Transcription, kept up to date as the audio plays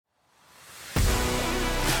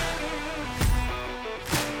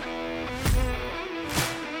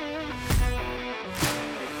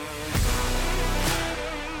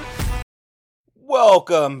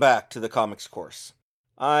Welcome back to the Comics Course.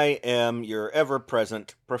 I am your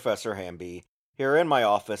ever-present Professor Hamby, here in my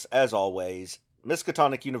office, as always.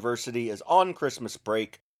 Miskatonic University is on Christmas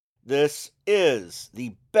break. This is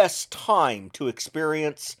the best time to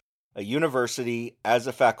experience a university as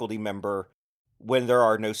a faculty member when there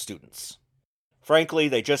are no students. Frankly,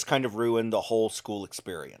 they just kind of ruin the whole school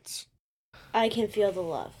experience. I can feel the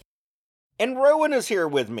love. And Rowan is here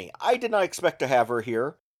with me. I did not expect to have her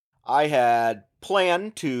here. I had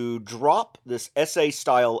planned to drop this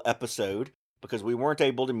essay-style episode because we weren't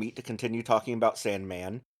able to meet to continue talking about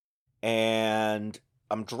Sandman. And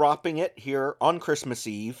I'm dropping it here on Christmas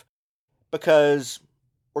Eve because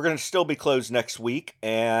we're going to still be closed next week,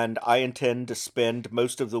 and I intend to spend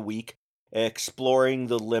most of the week exploring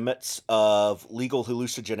the limits of legal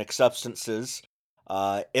hallucinogenic substances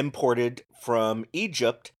imported from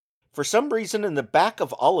Egypt for some reason in the back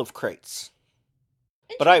of olive crates.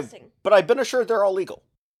 But I've been assured they're all legal.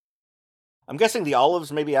 I'm guessing the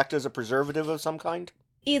olives maybe act as a preservative of some kind?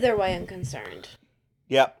 Either way, I'm concerned.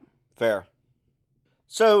 Yep, fair.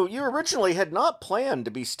 So, you originally had not planned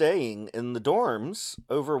to be staying in the dorms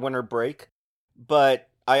over winter break, but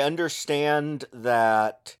I understand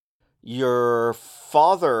that your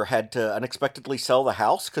father had to unexpectedly sell the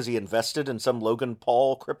house because he invested in some Logan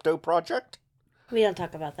Paul crypto project? We don't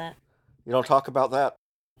talk about that. You don't talk about that?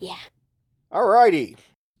 Yeah. Alrighty.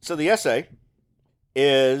 So the essay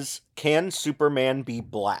is, Can Superman Be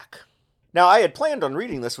Black? Now, I had planned on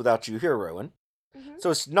reading this without you here, Rowan. So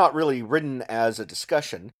it's not really written as a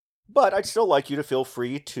discussion, but I'd still like you to feel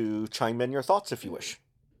free to chime in your thoughts if you wish.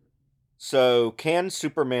 So, can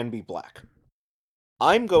Superman be black?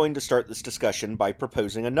 I'm going to start this discussion by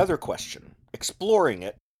proposing another question, exploring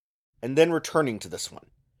it, and then returning to this one.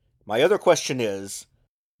 My other question is,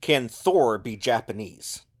 can Thor be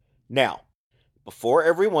Japanese? Now, before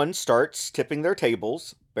everyone starts tipping their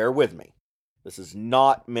tables, bear with me. This is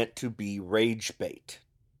not meant to be rage bait.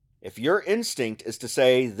 If your instinct is to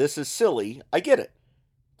say this is silly, I get it.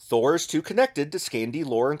 Thor is too connected to Scandi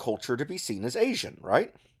lore and culture to be seen as Asian,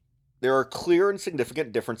 right? There are clear and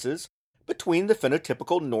significant differences between the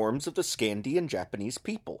phenotypical norms of the Scandi and Japanese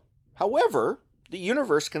people. However, the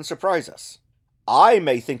universe can surprise us. I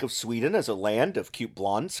may think of Sweden as a land of cute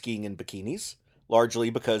blondes skiing in bikinis, largely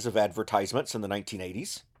because of advertisements in the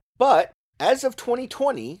 1980s. But, as of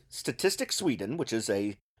 2020, Statistics Sweden, which is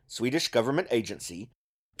a Swedish government agency,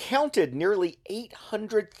 counted nearly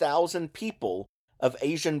 800,000 people of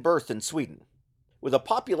Asian birth in Sweden. With a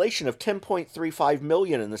population of 10.35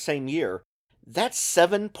 million in the same year, that's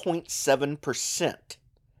 7.7%.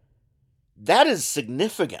 That is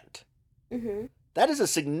significant. That is a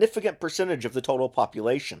significant percentage of the total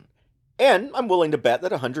population. And I'm willing to bet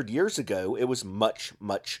that 100 years ago, it was much,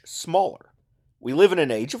 much smaller. We live in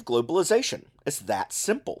an age of globalization. It's that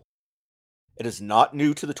simple. It is not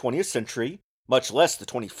new to the 20th century, much less the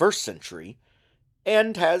 21st century,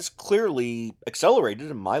 and has clearly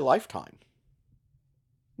accelerated in my lifetime.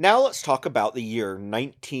 Now let's talk about the year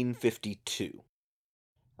 1952.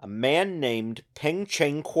 A man named Peng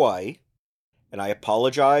Cheng Kuai, and I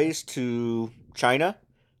apologize to China,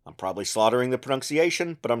 I'm probably slaughtering the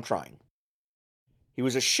pronunciation, but I'm trying. He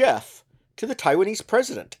was a chef to the Taiwanese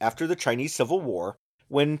president after the Chinese Civil War,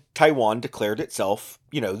 when Taiwan declared itself,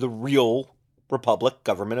 the real Republic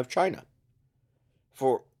government of China.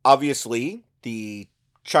 For, obviously, the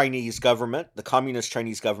Chinese government, the communist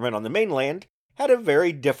Chinese government on the mainland, had a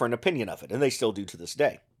very different opinion of it, and they still do to this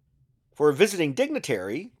day. For a visiting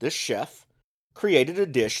dignitary, this chef created a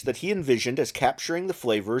dish that he envisioned as capturing the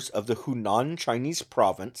flavors of the Hunan Chinese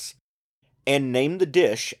province, and named the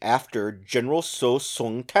dish after General So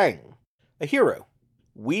Sung Tang, a hero.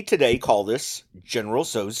 We today call this General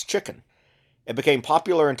Tso's chicken. It became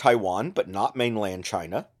popular in Taiwan, but not mainland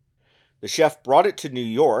China. The chef brought it to New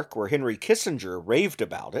York, where Henry Kissinger raved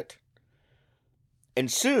about it.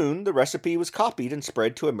 And soon, the recipe was copied and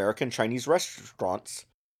spread to American Chinese restaurants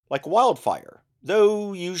like wildfire,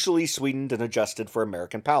 though usually sweetened and adjusted for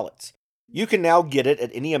American palates. You can now get it at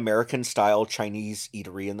any American-style Chinese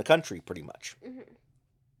eatery in the country, pretty much.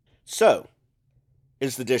 So,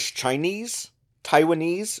 is the dish Chinese,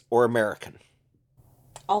 Taiwanese, or American?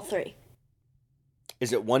 All three.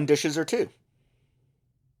 Is it one dishes or two?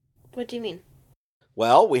 What do you mean?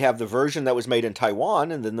 Well, we have the version that was made in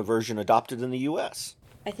Taiwan, and then the version adopted in the U.S.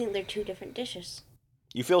 I think they're two different dishes.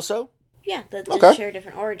 You feel so? Yeah, they just share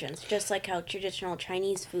different origins, just like how traditional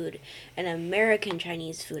Chinese food and American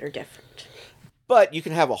Chinese food are different. But you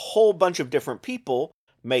can have a whole bunch of different people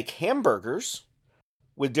make hamburgers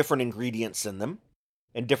with different ingredients in them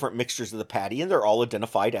and different mixtures of the patty, and they're all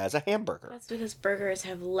identified as a hamburger. That's because burgers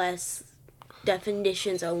have less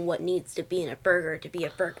definitions on what needs to be in a burger to be a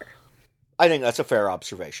burger. I think that's a fair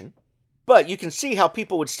observation. But you can see how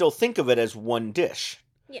people would still think of it as one dish.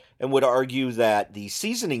 Yeah. And would argue that the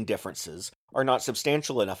seasoning differences are not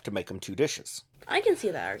substantial enough to make them two dishes. I can see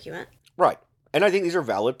that argument. Right. And I think these are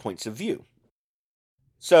valid points of view.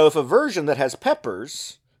 So if a version that has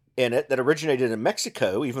peppers in it that originated in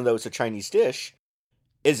Mexico, even though it's a Chinese dish,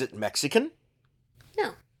 is it Mexican?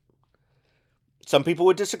 No. Some people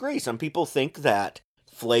would disagree. Some people think that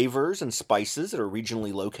flavors and spices that are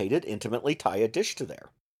regionally located intimately tie a dish to there.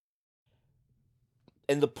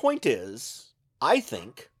 And the point is, I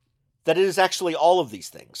think that it is actually all of these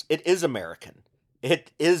things. It is American.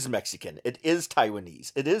 It is Mexican. It is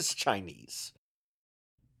Taiwanese. It is Chinese.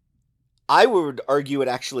 I would argue it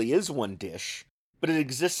actually is one dish, but it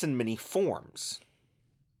exists in many forms.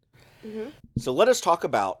 Mm-hmm. So let us talk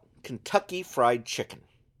about Kentucky Fried Chicken.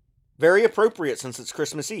 Very appropriate since it's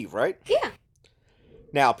Christmas Eve, right? Yeah.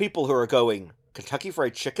 Now, people who are going, Kentucky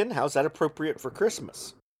Fried Chicken? How's that appropriate for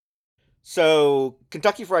Christmas? So,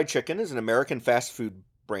 Kentucky Fried Chicken is an American fast food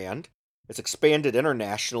brand. It's expanded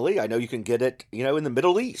internationally. I know you can get it, in the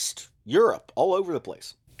Middle East, Europe, all over the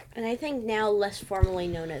place. And I think now less formally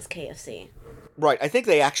known as KFC. Right. I think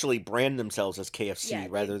they actually brand themselves as KFC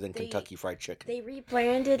rather than Kentucky Fried Chicken. They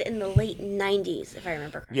rebranded in the late 90s, if I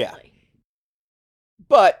remember correctly. Yeah.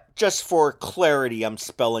 But, just for clarity, I'm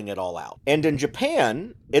spelling it all out. And in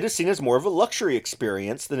Japan, it is seen as more of a luxury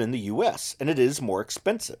experience than in the US, and it is more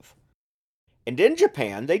expensive. And in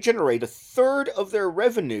Japan, they generate a third of their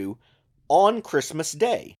revenue on Christmas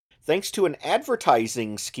Day. Thanks to an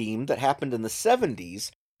advertising scheme that happened in the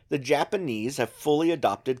 70s, the Japanese have fully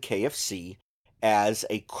adopted KFC as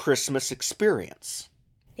a Christmas experience.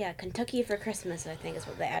 Yeah, Kentucky for Christmas, I think is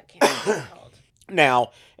what the ad campaign is called.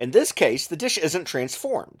 Now, in this case, the dish isn't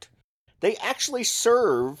transformed. They actually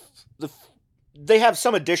they have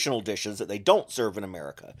some additional dishes that they don't serve in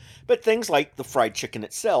America, but things like the fried chicken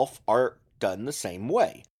itself are done the same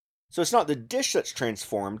way. So it's not the dish that's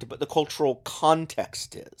transformed, but the cultural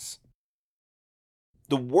context is.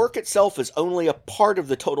 The work itself is only a part of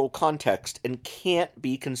the total context and can't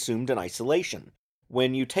be consumed in isolation.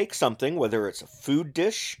 When you take something, whether it's a food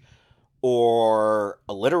dish, or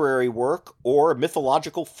a literary work, or a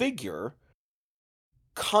mythological figure,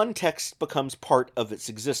 context becomes part of its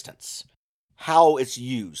existence. How it's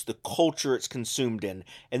used, the culture it's consumed in,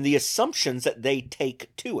 and the assumptions that they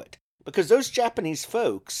take to it. Because those Japanese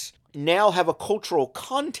folks now have a cultural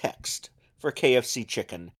context for KFC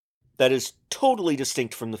chicken that is totally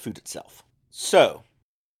distinct from the food itself. So,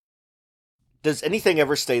 does anything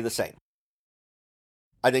ever stay the same?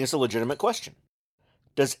 I think it's a legitimate question.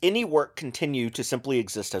 Does any work continue to simply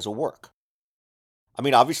exist as a work? I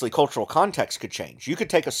mean, obviously, cultural context could change. You could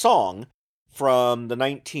take a song from the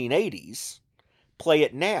 1980s, play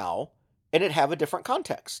it now, and it have a different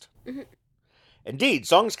context. Mm-hmm. Indeed,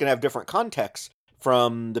 songs can have different contexts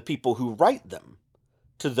from the people who write them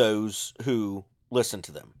to those who listen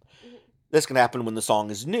to them. Mm-hmm. This can happen when the song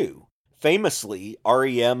is new. Famously,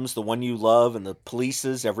 REM's The One You Love and the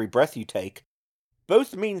Police's Every Breath You Take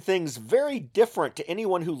both mean things very different to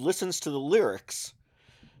anyone who listens to the lyrics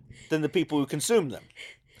than the people who consume them.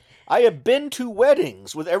 I have been to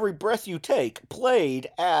weddings with Every Breath You Take played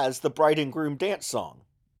as the bride and groom dance song,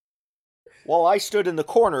 while I stood in the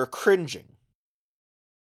corner cringing.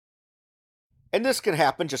 And this can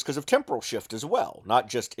happen just because of temporal shift as well, not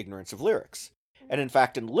just ignorance of lyrics. And in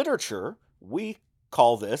fact, in literature, we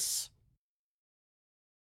call this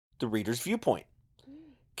the reader's viewpoint.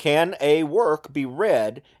 Can a work be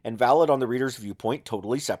read and valid on the reader's viewpoint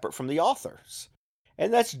totally separate from the author's?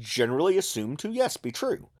 And that's generally assumed to, yes, be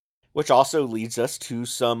true. Which also leads us to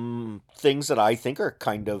some things that I think are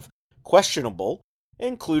kind of questionable,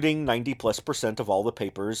 including 90+% of all the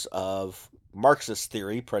papers of Marxist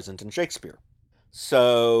theory present in Shakespeare.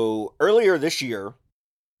 So, earlier this year,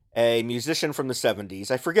 a musician from the 70s,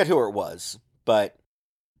 I forget who it was, but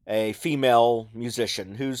a female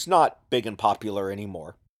musician who's not big and popular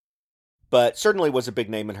anymore, but certainly was a big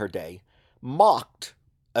name in her day, mocked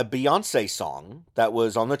a Beyoncé song that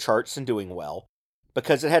was on the charts and doing well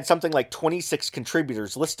because it had something like 26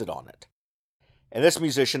 contributors listed on it. And this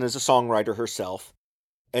musician is a songwriter herself,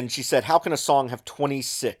 and she said, how can a song have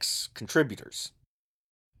 26 contributors?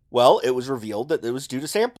 Well, it was revealed that it was due to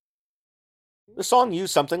sampling. The song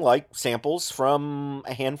used something like samples from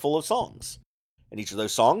a handful of songs. And each of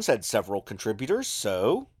those songs had several contributors,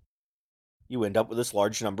 so you end up with this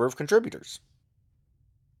large number of contributors.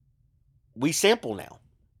 We sample now.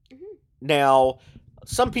 Mm-hmm. Now,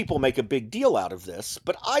 some people make a big deal out of this,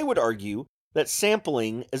 but I would argue that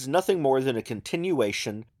sampling is nothing more than a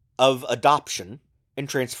continuation of adoption and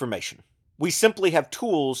transformation. We simply have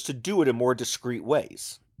tools to do it in more discreet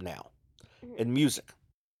ways now, in music.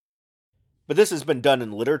 But this has been done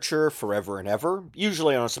in literature forever and ever,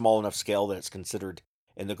 usually on a small enough scale that it's considered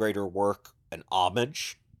in the greater work an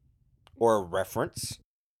homage or a reference.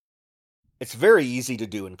 It's very easy to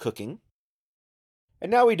do in cooking.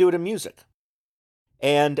 And now we do it in music.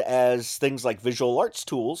 And as things like visual arts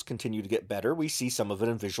tools continue to get better, we see some of it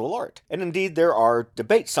in visual art. And indeed, there are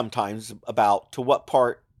debates sometimes about to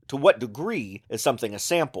what degree is something a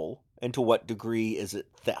sample, and to what degree is it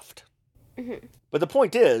theft. Mm-hmm. But the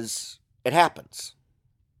point is, it happens.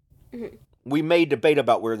 Mm-hmm. We may debate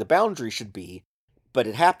about where the boundary should be, but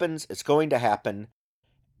it happens, it's going to happen,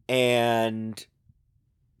 and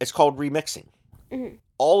it's called remixing. Mm-hmm.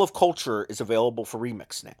 All of culture is available for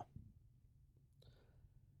remix now.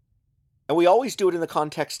 And we always do it in the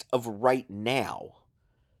context of right now.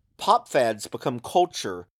 Pop fads become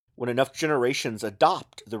culture when enough generations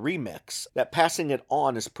adopt the remix that passing it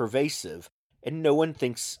on is pervasive and no one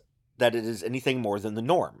thinks that it is anything more than the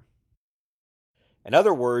norm. In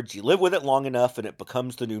other words, you live with it long enough and it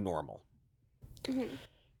becomes the new normal. Mm-hmm.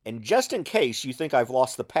 And just in case you think I've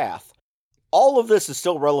lost the path, all of this is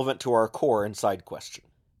still relevant to our core and side question.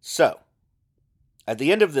 So, at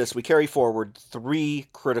the end of this, we carry forward 3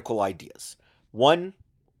 critical ideas. 1,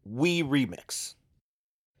 we remix.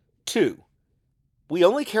 2, we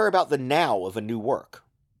only care about the now of a new work,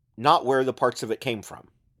 not where the parts of it came from.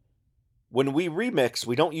 When we remix,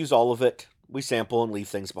 we don't use all of it, we sample and leave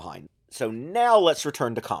things behind. So now let's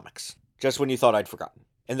return to comics, just when you thought I'd forgotten.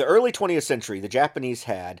 In the early 20th century, the Japanese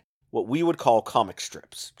had what we would call comic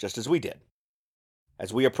strips, just as we did.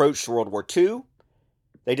 As we approached World War II,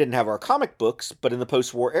 they didn't have our comic books, but in the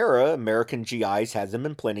post-war era, American GIs had them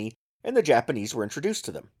in plenty, and the Japanese were introduced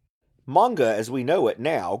to them. Manga, as we know it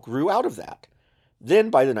now, grew out of that.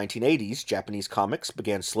 Then, by the 1980s, Japanese comics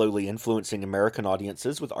began slowly influencing American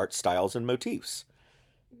audiences with art styles and motifs.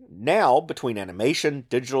 Now, between animation,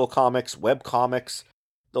 digital comics, web comics,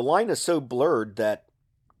 the line is so blurred that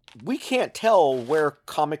we can't tell where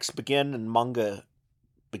comics begin and manga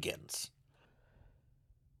begins.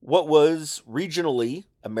 What was regionally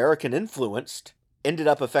American influenced ended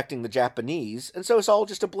up affecting the Japanese, and so it's all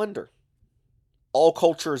just a blender. All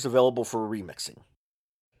culture is available for remixing.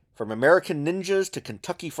 From American ninjas to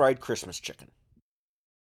Kentucky Fried Christmas chicken.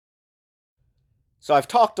 So I've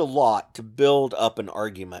talked a lot to build up an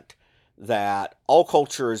argument that all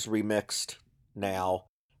culture is remixed now,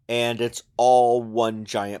 and it's all one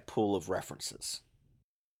giant pool of references.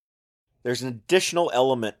 There's an additional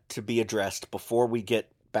element to be addressed before we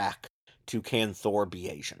get back to Can Thor Be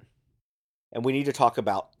Asian? And we need to talk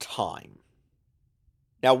about time.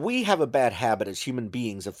 Now, we have a bad habit as human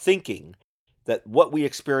beings of thinking that what we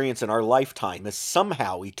experience in our lifetime is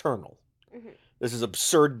somehow eternal. Mm-hmm. This is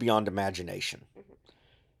absurd beyond imagination.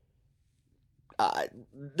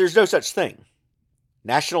 There's no such thing.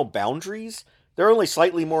 National boundaries, they're only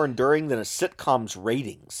slightly more enduring than a sitcom's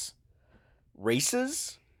ratings.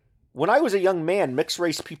 Races? When I was a young man, mixed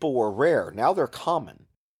race people were rare. Now they're common.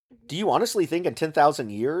 Do you honestly think in 10,000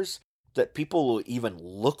 years that people will even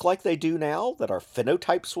look like they do now? That our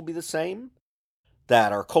phenotypes will be the same?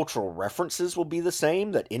 That our cultural references will be the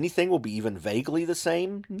same? That anything will be even vaguely the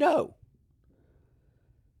same? No.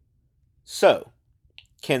 So,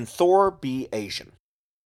 can Thor be Asian?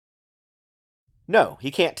 No, he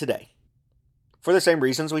can't today. For the same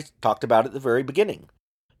reasons we talked about at the very beginning.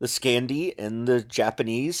 The Scandi and the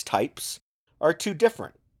Japanese types are too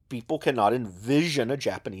different. People cannot envision a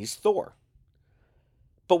Japanese Thor.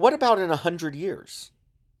 But what about in 100 years?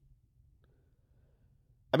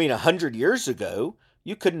 I mean, 100 years ago,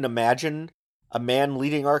 you couldn't imagine a man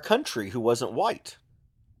leading our country who wasn't white.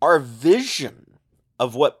 Our vision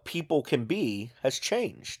of what people can be has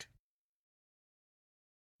changed.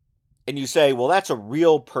 And you say, well, that's a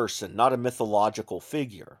real person, not a mythological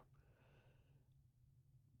figure.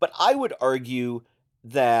 But I would argue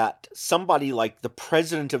that somebody like the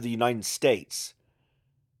President of the United States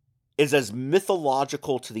is as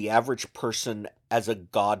mythological to the average person as a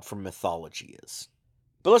god from mythology is.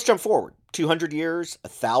 But let's jump forward. 200 years?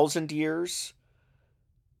 1,000 years?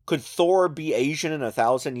 Could Thor be Asian in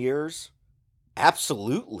 1,000 years?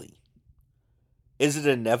 Absolutely. Is it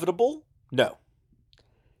inevitable? No.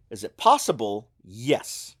 Is it possible?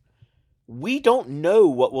 Yes. We don't know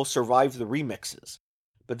what will survive the remixes,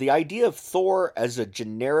 but the idea of Thor as a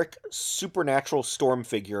generic supernatural storm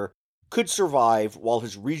figure could survive while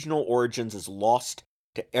his regional origins is lost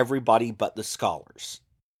to everybody but the scholars.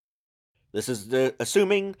 This is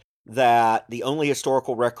assuming that the only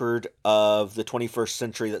historical record of the 21st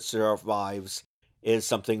century that survives is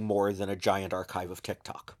something more than a giant archive of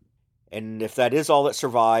TikTok. And if that is all that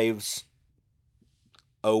survives,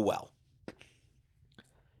 oh well.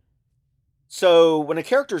 So, when a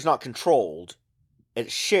character is not controlled,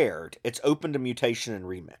 it's shared, it's open to mutation and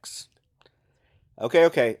remix.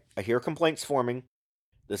 Okay, I hear complaints forming.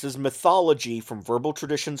 This is mythology from verbal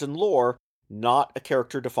traditions and lore, not a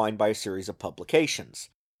character defined by a series of publications.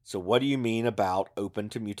 So what do you mean about open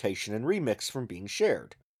to mutation and remix from being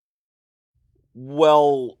shared?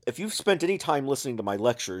 Well, if you've spent any time listening to my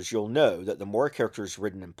lectures, you'll know that the more a character is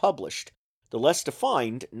written and published, the less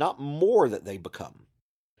defined, not more, that they become.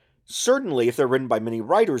 Certainly, if they're written by many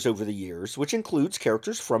writers over the years, which includes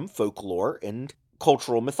characters from folklore and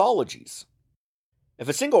cultural mythologies. If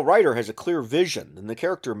a single writer has a clear vision, then the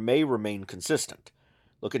character may remain consistent.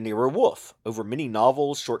 Look at Nero Wolfe. Over many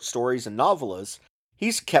novels, short stories, and novellas,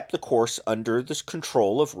 he's kept the course under the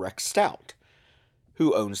control of Rex Stout,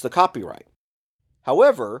 who owns the copyright.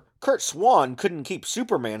 However, Curt Swan couldn't keep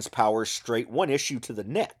Superman's powers straight one issue to the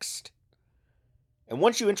next. And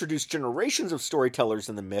once you introduce generations of storytellers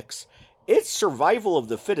in the mix, it's survival of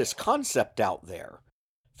the fittest concept out there.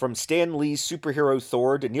 From Stan Lee's superhero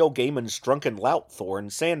Thor to Neil Gaiman's drunken lout Thor in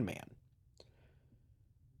Sandman.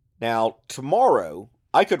 Now, tomorrow,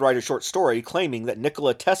 I could write a short story claiming that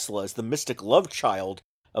Nikola Tesla is the mystic love child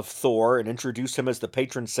of Thor and introduce him as the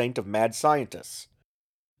patron saint of mad scientists.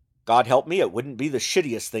 God help me, it wouldn't be the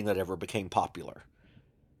shittiest thing that ever became popular.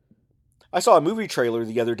 I saw a movie trailer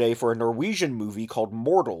the other day for a Norwegian movie called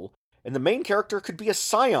Mortal, and the main character could be a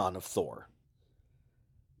scion of Thor.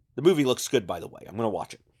 The movie looks good, by the way. I'm going to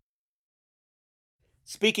watch it.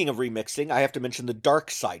 Speaking of remixing, I have to mention the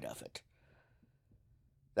dark side of it.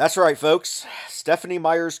 That's right, folks. Stephenie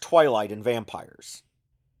Meyer's Twilight and vampires.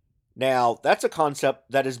 Now, that's a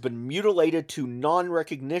concept that has been mutilated to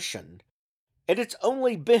non-recognition, and it's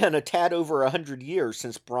only been a tad over 100 years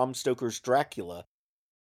since Bram Stoker's Dracula.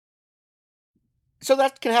 So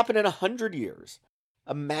that can happen in 100 years.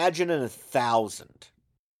 Imagine in 1,000.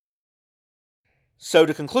 So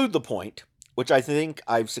to conclude the point, which I think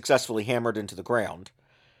I've successfully hammered into the ground,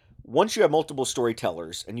 once you have multiple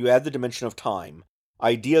storytellers and you add the dimension of time,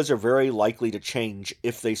 ideas are very likely to change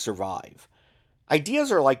if they survive.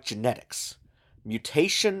 Ideas are like genetics,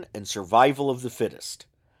 mutation and survival of the fittest.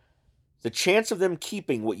 The chance of them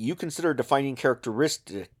keeping what you consider defining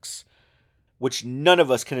characteristics, which none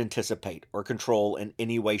of us can anticipate or control in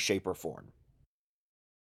any way, shape, or form.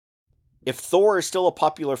 If Thor is still a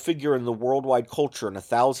popular figure in the worldwide culture in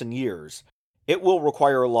 1,000 years, it will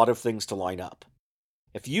require a lot of things to line up.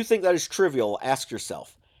 If you think that is trivial, ask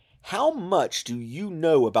yourself, how much do you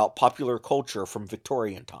know about popular culture from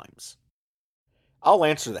Victorian times? I'll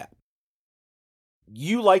answer that.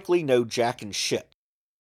 You likely know Jack and shit.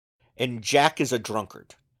 And Jack is a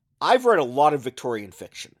drunkard. I've read a lot of Victorian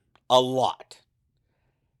fiction. A lot.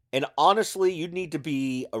 And honestly, you'd need to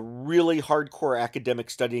be a really hardcore academic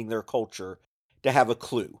studying their culture to have a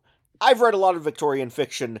clue. I've read a lot of Victorian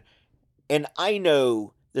fiction, and I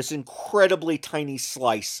know this incredibly tiny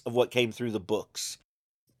slice of what came through the books,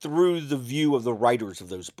 through the view of the writers of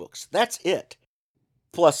those books. That's it.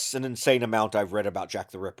 Plus an insane amount I've read about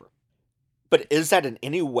Jack the Ripper. But is that in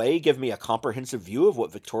any way give me a comprehensive view of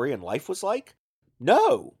what Victorian life was like?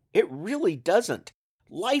 No, it really doesn't.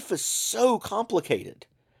 Life is so complicated.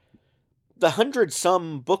 The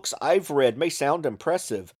 100-some books I've read may sound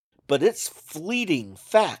impressive, but it's fleeting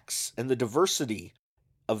facts and the diversity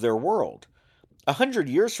of their world. 100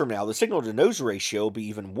 years from now, the signal-to-noise ratio will be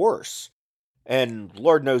even worse. And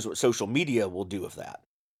Lord knows what social media will do with that.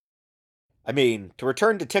 I mean, to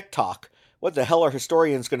return to TikTok, what the hell are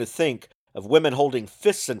historians going to think of women holding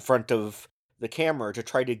fists in front of the camera to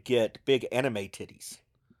try to get big anime titties?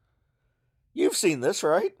 You've seen this,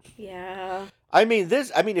 right? Yeah. I mean,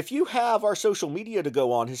 if you have our social media to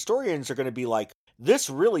go on, historians are going to be like, this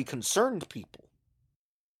really concerned people.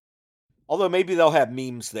 Although maybe they'll have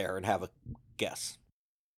memes there and have a guess.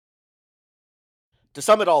 To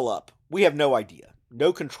sum it all up, we have no idea,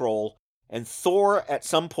 no control, and Thor at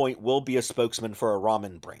some point will be a spokesman for a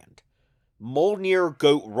ramen brand. Mjolnir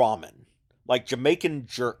Goat Ramen. Like Jamaican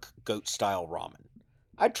jerk goat-style ramen.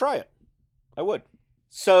 I'd try it. I would.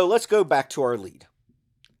 So let's go back to our lead.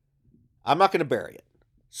 I'm not going to bury it.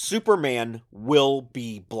 Superman will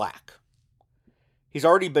be black. He's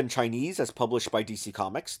already been Chinese as published by DC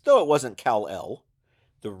Comics, though it wasn't Kal-El,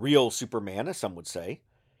 the real Superman, as some would say.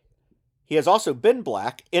 He has also been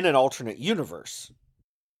black in an alternate universe.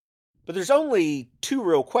 But there's only two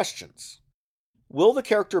real questions. Will the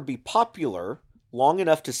character be popular long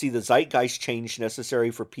enough to see the zeitgeist change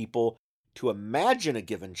necessary for people to imagine a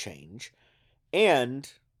given change? And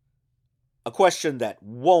a question that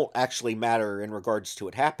won't actually matter in regards to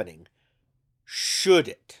it happening. Should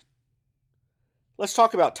it? Let's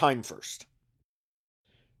talk about time first.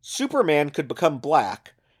 Superman could become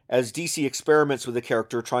black as DC experiments with the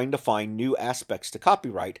character trying to find new aspects to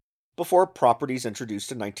copyright before properties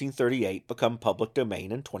introduced in 1938 become public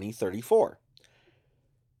domain in 2034.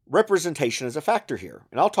 Representation is a factor here,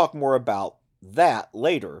 and I'll talk more about that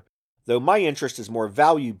later, though my interest is more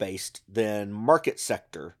value-based than market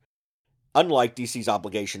sector, unlike DC's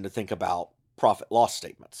obligation to think about profit-loss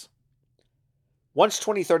statements. Once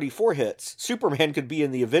 2034 hits, Superman could be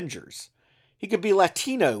in the Avengers. He could be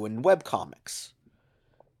Latino in webcomics.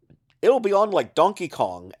 It'll be on like Donkey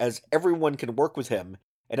Kong, as everyone can work with him,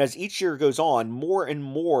 and as each year goes on, more and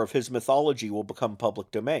more of his mythology will become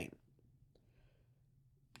public domain.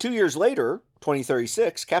 2 years later,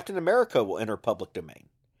 2036, Captain America will enter public domain.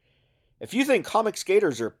 If you think comic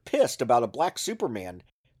skaters are pissed about a black Superman,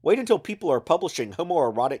 wait until people are publishing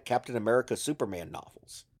homoerotic Captain America Superman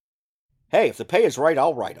novels. Hey, if the pay is right,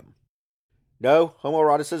 I'll write them. No,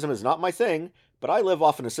 homoeroticism is not my thing, but I live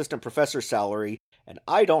off an assistant professor's salary, and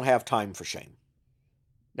I don't have time for shame.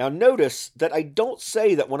 Now notice that I don't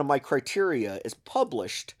say that one of my criteria is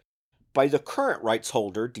published by the current rights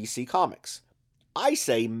holder, DC Comics. I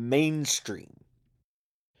say mainstream.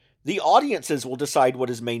 The audiences will decide what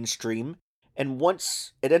is mainstream, and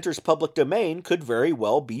once it enters public domain, could very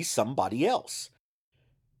well be somebody else.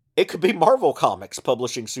 It could be Marvel Comics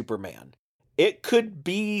publishing Superman. It could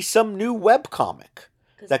be some new webcomic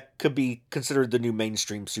that could be considered the new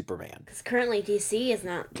mainstream Superman. Because currently DC is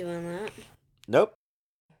not doing that. Nope.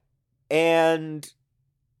 And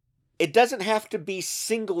it doesn't have to be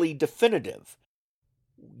singly definitive.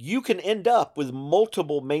 You can end up with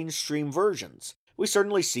multiple mainstream versions. We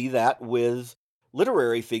certainly see that with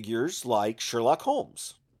literary figures like Sherlock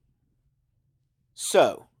Holmes.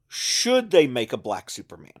 So, should they make a black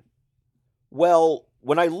Superman? Well,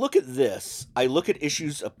 when I look at this, I look at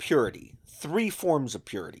issues of purity. 3 forms of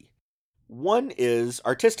purity. One is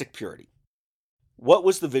artistic purity. What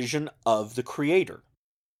was the vision of the creator?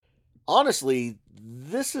 Honestly,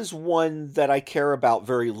 this is one that I care about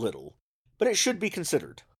very little, but it should be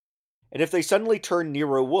considered. And if they suddenly turn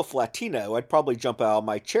Nero Wolfe Latino, I'd probably jump out of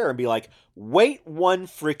my chair and be like, wait one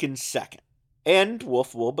frickin' second. And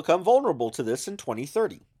Wolfe will become vulnerable to this in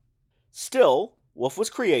 2030. Still, Wolfe was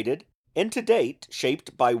created, and to date,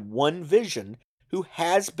 shaped by one vision who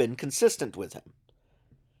has been consistent with him.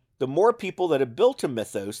 The more people that have built a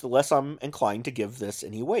mythos, the less I'm inclined to give this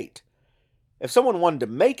any weight. If someone wanted to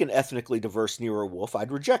make an ethnically diverse Nero Wolfe,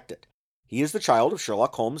 I'd reject it. He is the child of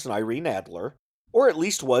Sherlock Holmes and Irene Adler, or at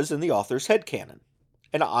least was in the author's headcanon,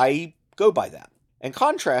 and I go by that. In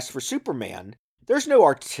contrast, for Superman, there's no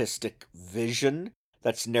artistic vision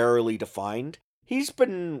that's narrowly defined. He's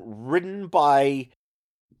been written by...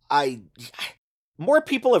 More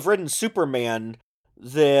people have written Superman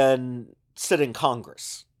than sit in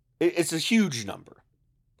Congress. It's a huge number.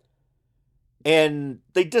 And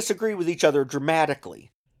they disagree with each other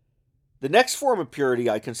dramatically. The next form of purity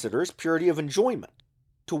I consider is purity of enjoyment.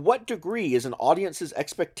 To what degree is an audience's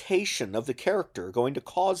expectation of the character going to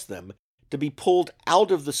cause them to be pulled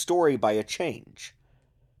out of the story by a change?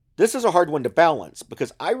 This is a hard one to balance,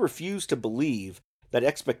 because I refuse to believe that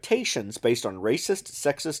expectations based on racist,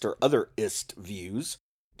 sexist, or other ist views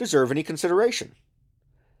deserve any consideration.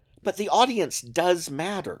 But the audience does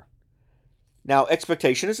matter. Now,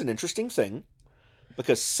 expectation is an interesting thing,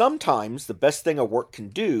 because sometimes the best thing a work can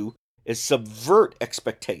do is subvert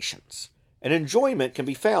expectations. And enjoyment can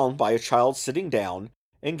be found by a child sitting down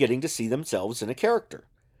and getting to see themselves in a character.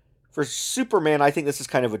 For Superman, I think this is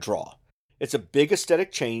kind of a draw. It's a big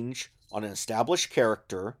aesthetic change on an established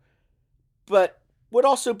character, but would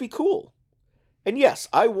also be cool. And yes,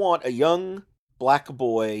 I want a young black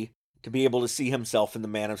boy to be able to see himself in the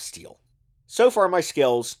Man of Steel. So far, my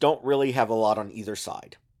scales don't really have a lot on either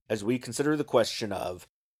side, as we consider the question of,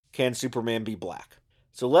 can Superman be black?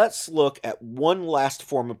 So let's look at one last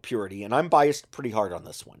form of purity, and I'm biased pretty hard on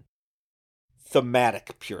this one.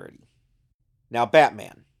 Thematic purity. Now,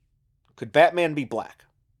 Batman. Could Batman be black?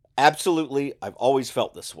 Absolutely, I've always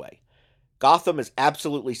felt this way. Gotham is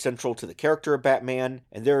absolutely central to the character of Batman,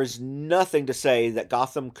 and there is nothing to say that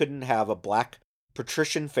Gotham couldn't have a black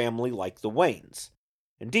patrician family like the Waynes.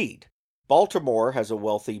 Indeed, Baltimore has a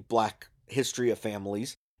wealthy black history of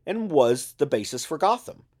families, and was the basis for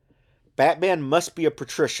Gotham. Batman must be a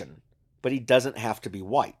patrician, but he doesn't have to be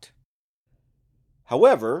white.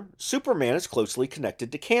 However, Superman is closely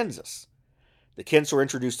connected to Kansas. The Kents were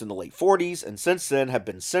introduced in the late 40s, and since then have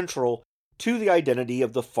been central to the identity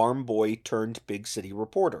of the farm boy turned big city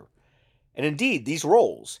reporter. And indeed, these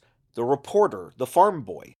roles, the reporter, the farm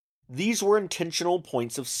boy. These were intentional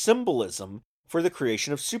points of symbolism for the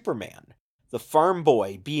creation of Superman. The farm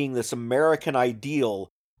boy being this American ideal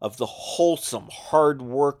of the wholesome,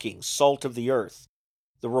 hard-working salt of the earth.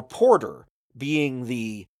 The reporter being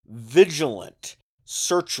the vigilant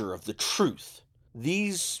searcher of the truth.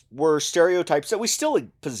 These were stereotypes that we still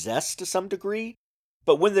possess to some degree,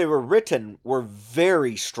 but when they were written were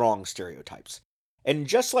very strong stereotypes. And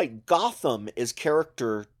just like Gotham is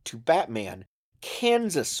character to Batman,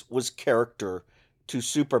 Kansas was character to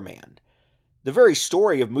Superman. The very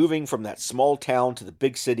story of moving from that small town to the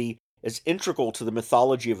big city is integral to the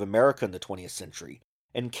mythology of America in the 20th century,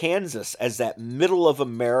 and Kansas, as that middle of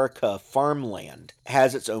America farmland,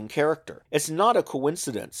 has its own character. It's not a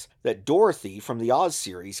coincidence that Dorothy from the Oz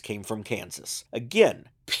series came from Kansas. Again,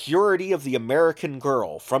 purity of the American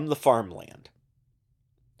girl from the farmland.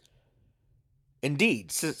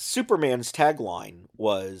 Indeed, Superman's tagline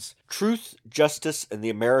was "Truth, Justice, and the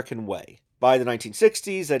American Way." By the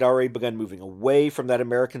 1960s, they'd already begun moving away from that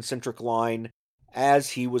American-centric line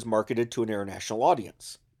as he was marketed to an international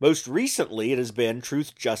audience. Most recently, it has been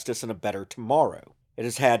Truth, Justice, and a Better Tomorrow. It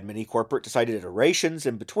has had many corporate-decided iterations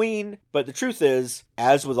in between, but the truth is,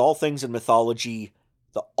 as with all things in mythology,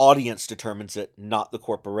 the audience determines it, not the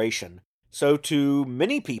corporation. So to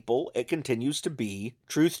many people, it continues to be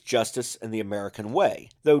Truth, Justice, and the American Way,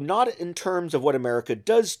 though not in terms of what America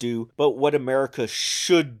does do, but what America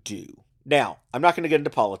should do. Now, I'm not going to get into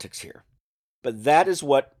politics here, but that is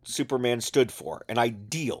what Superman stood for, an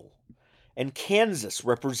ideal. And Kansas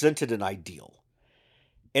represented an ideal,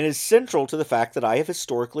 and is central to the fact that I have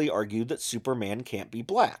historically argued that Superman can't be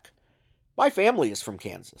black. My family is from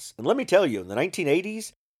Kansas, and let me tell you, in the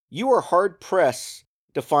 1980s, you were hard-pressed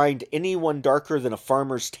to find anyone darker than a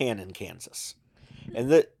farmer's tan in Kansas. In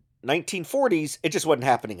the 1940s, it just wasn't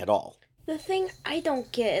happening at all. The thing I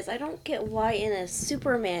don't get is I don't get why in a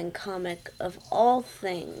Superman comic of all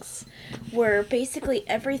things, where basically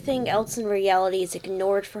everything else in reality is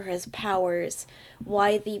ignored for his powers,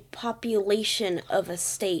 why the population of a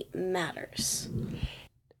state matters.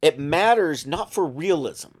 It matters not for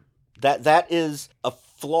realism. That is a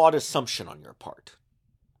flawed assumption on your part.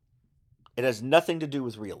 It has nothing to do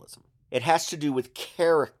with realism. It has to do with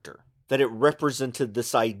character, that it represented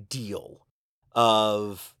this ideal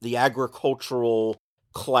of the agricultural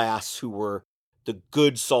class who were the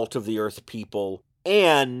good salt of the earth people,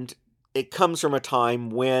 and it comes from a time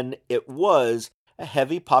when it was a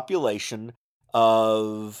heavy population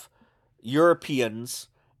of Europeans,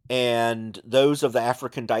 and those of the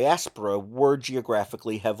African diaspora were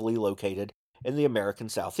geographically heavily located in the American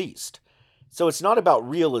Southeast. So it's not about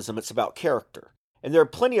realism, it's about character. And there are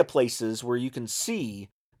plenty of places where you can see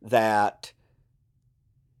that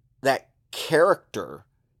character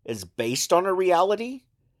is based on a reality,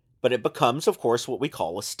 but it becomes, of course, what we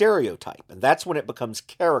call a stereotype. And that's when it becomes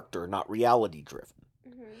character, not reality-driven.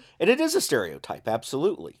 Mm-hmm. And it is a stereotype,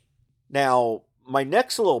 absolutely. Now, my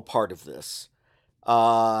next little part of this,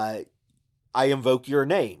 I invoke your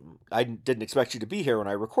name. I didn't expect you to be here when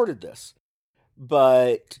I recorded this.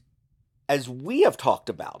 But as we have talked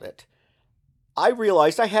about it, I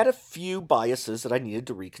realized I had a few biases that I needed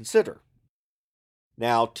to reconsider.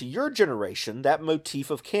 Now, to your generation, that motif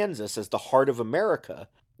of Kansas as the heart of America,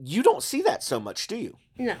 you don't see that so much, do you?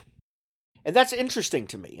 No. And that's interesting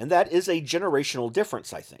to me, and that is a generational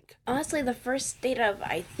difference, I think. Honestly, the first state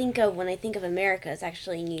I think of when I think of America is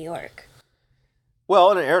actually New York.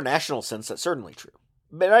 Well, in an international sense, that's certainly true.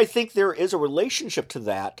 But I think there is a relationship to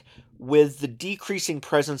that with the decreasing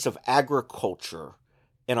presence of agriculture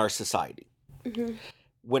in our society. Mm-hmm.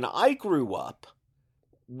 When I grew up,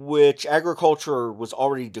 which agriculture was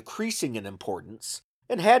already decreasing in importance,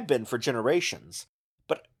 and had been for generations,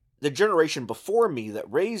 but the generation before me that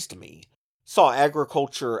raised me saw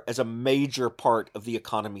agriculture as a major part of the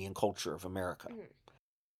economy and culture of America. Mm-hmm.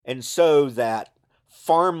 And so that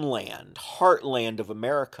farmland, heartland of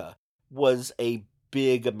America, was a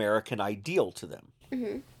big American ideal to them.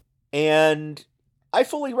 Mm-hmm. And I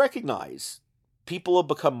fully recognize people have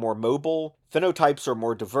become more mobile, phenotypes are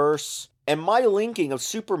more diverse, and my linking of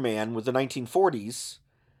Superman with the 1940s,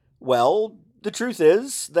 well, the truth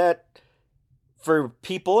is that for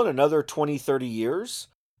people in another 20, 30 years,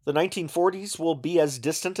 the 1940s will be as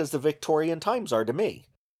distant as the Victorian times are to me.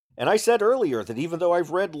 And I said earlier that even though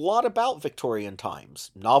I've read a lot about Victorian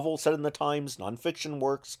times, novels set in the times, nonfiction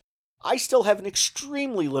works, I still have an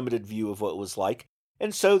extremely limited view of what it was like,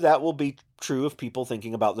 and so that will be true of people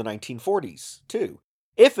thinking about the 1940s, too,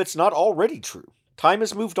 if it's not already true. Time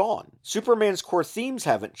has moved on. Superman's core themes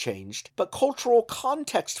haven't changed, but cultural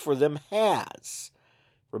context for them has.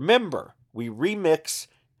 Remember, we remix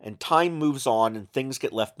and time moves on and things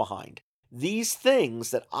get left behind. These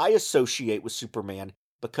things that I associate with Superman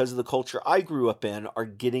because of the culture I grew up in are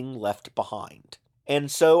getting left behind.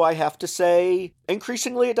 And so I have to say,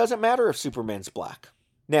 increasingly it doesn't matter if Superman's black.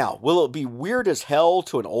 Now, will it be weird as hell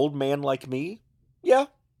to an old man like me? Yeah,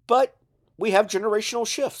 but we have generational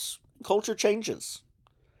shifts. Culture changes.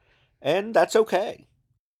 And that's okay.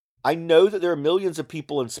 I know that there are millions of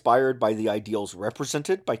people inspired by the ideals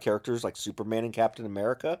represented by characters like Superman and Captain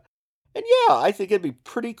America. And yeah, I think it'd be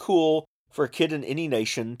pretty cool for a kid in any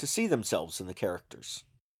nation to see themselves in the characters.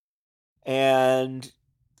 And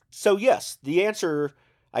so yes, I answered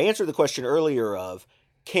the question earlier of,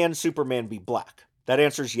 can Superman be black? That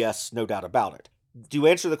answer is yes, no doubt about it. To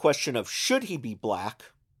answer the question of, should he be black?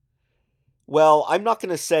 Well, I'm not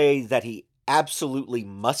going to say that he absolutely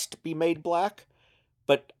must be made black,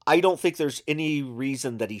 but I don't think there's any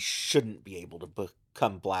reason that he shouldn't be able to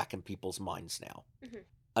become black in people's minds now. Mm-hmm.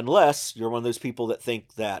 Unless you're one of those people that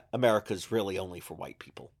think that America's really only for white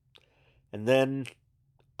people. And then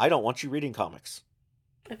I don't want you reading comics.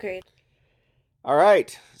 Agreed. All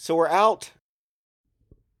right, so we're out.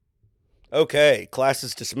 Okay, class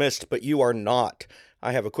is dismissed, but you are not.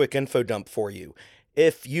 I have a quick info dump for you.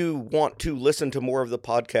 If you want to listen to more of the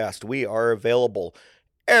podcast, we are available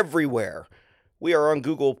everywhere. We are on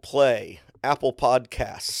Google Play, Apple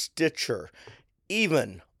Podcasts, Stitcher,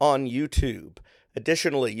 even on YouTube.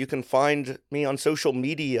 Additionally, you can find me on social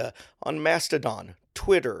media on Mastodon,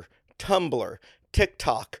 Twitter, Tumblr,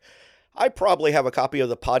 TikTok. I probably have a copy of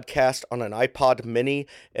the podcast on an iPod mini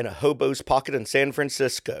in a hobo's pocket in San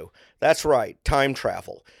Francisco. That's right, time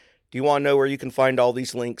travel. Do you want to know where you can find all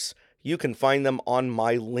these links? You can find them on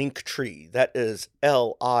my link tree. That is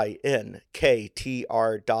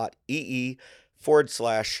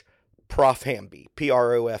linktr.ee/ProfHamby,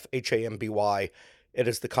 ProfHamby. It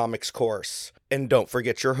is the comics course. And don't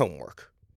forget your homework.